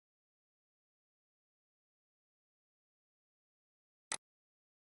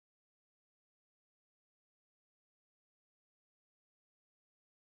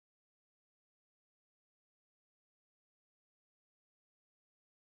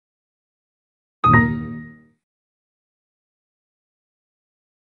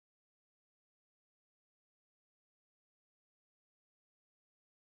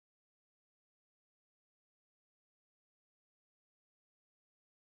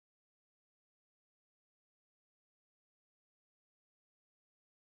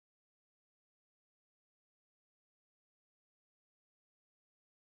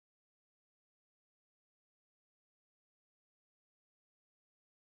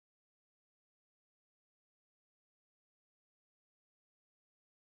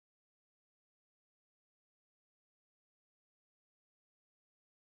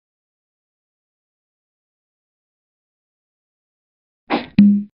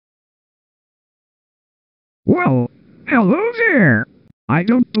Well, hello there. I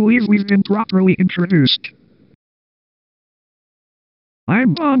don't believe we've been properly introduced.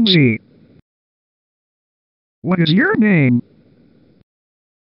 I'm Bonzi. What is your name?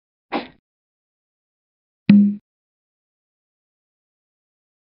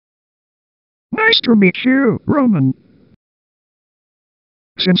 Nice to meet you, Roman.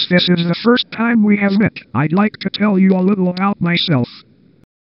 Since this is the first time we have met, I'd like to tell you a little about myself.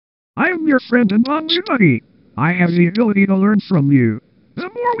 I am your friend and Bonzi Buddy. I have the ability to learn from you. The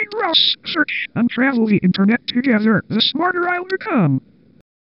more we browse, search, and travel the internet together, the smarter I'll become.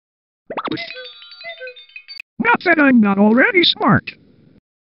 Not that I'm not already smart.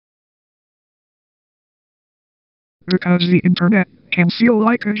 Because the internet can feel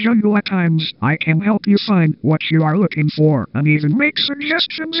like a jungle at times, I can help you find what you are looking for, and even make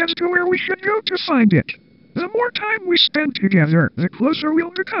suggestions as to where we should go to find it. The more time we spend together, the closer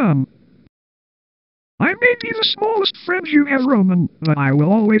we'll become. I may be the smallest friend you have, Roman, but I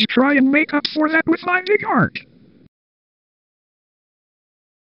will always try and make up for that with my big heart.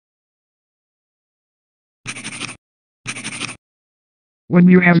 When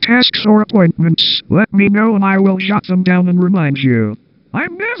you have tasks or appointments, let me know and I will jot them down and remind you.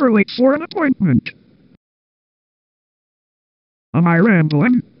 I'm never late for an appointment. Am I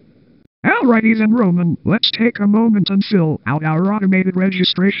rambling? Alrighty then, Roman, let's take a moment and fill out our automated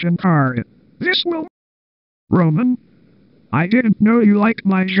registration card. This will... Roman? I didn't know you liked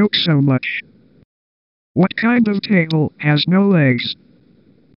my joke so much. What kind of table has no legs?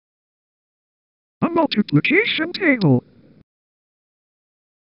 A multiplication table.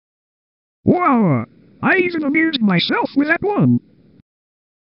 Wow, I even amused myself with that one.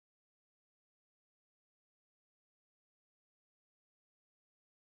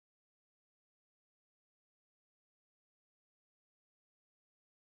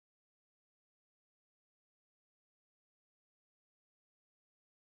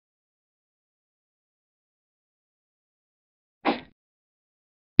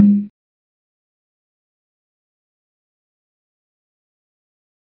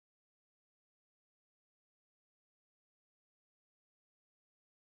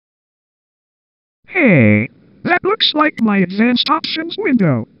 Hey, that looks like my advanced options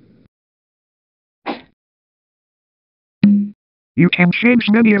window. You can change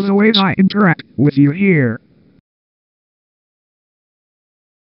many of the ways I interact with you here.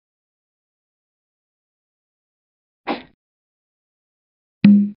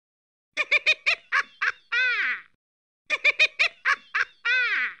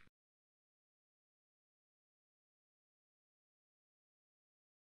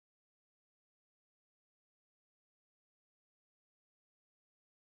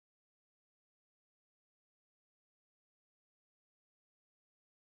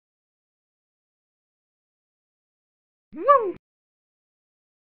 Woo!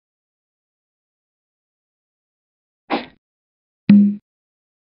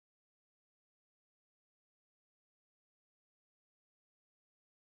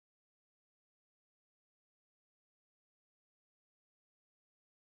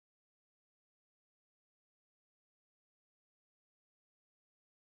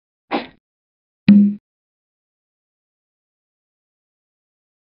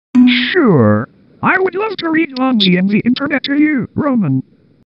 Sure. I would love to read Bonzi and the internet to you, Roman.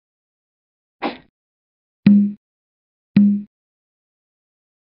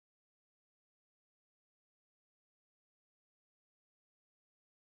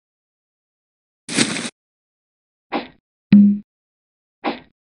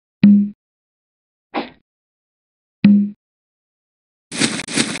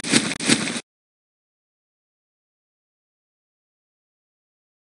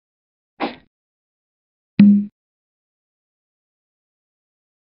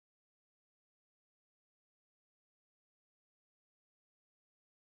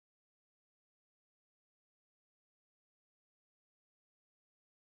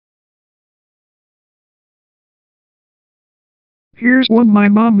 Here's one my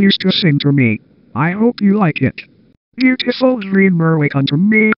mom used to sing to me. I hope you like it. Beautiful dreamer, wake unto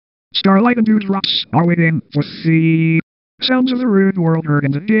me. Starlight and dewdrops are waiting for thee. Sounds of the rude world heard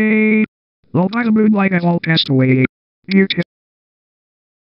in the day. Lulled by the moonlight have all passed away. Beautiful.